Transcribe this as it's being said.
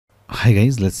Hi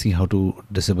guys, let's see how to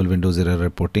disable Windows error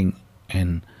reporting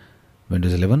in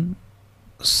Windows 11.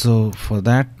 So for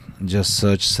that, just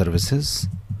search services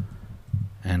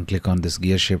and click on this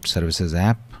Gearshift services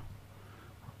app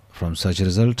from search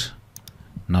result.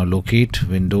 Now locate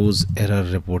Windows error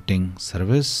reporting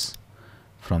service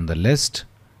from the list,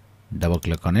 double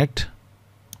click on it,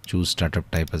 choose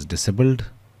startup type as disabled,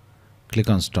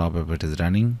 click on stop if it is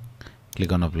running,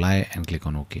 click on apply and click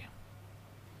on OK.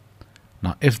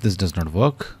 Now if this does not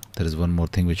work, there is one more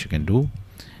thing which you can do,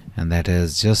 and that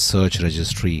is just search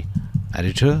registry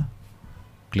editor,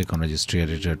 click on registry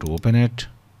editor to open it.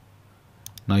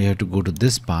 Now you have to go to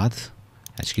this path,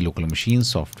 HKey local machine,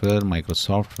 software,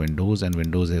 Microsoft, Windows and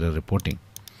Windows error reporting.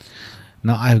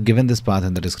 Now I have given this path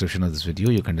in the description of this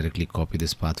video. You can directly copy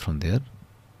this path from there,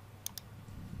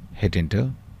 hit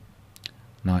enter.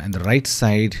 Now in the right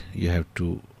side, you have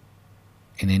to,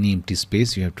 in any empty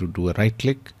space, you have to do a right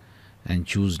click and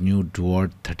choose new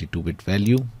Duode 32-bit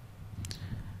value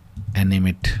and name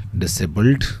it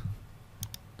disabled.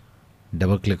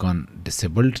 Double click on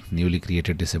disabled, newly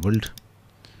created disabled,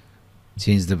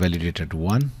 change the value data to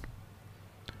 1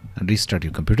 and restart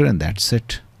your computer, and that's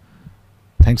it.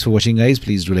 Thanks for watching guys.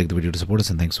 Please do like the video to support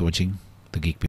us, and thanks for watching the Geek.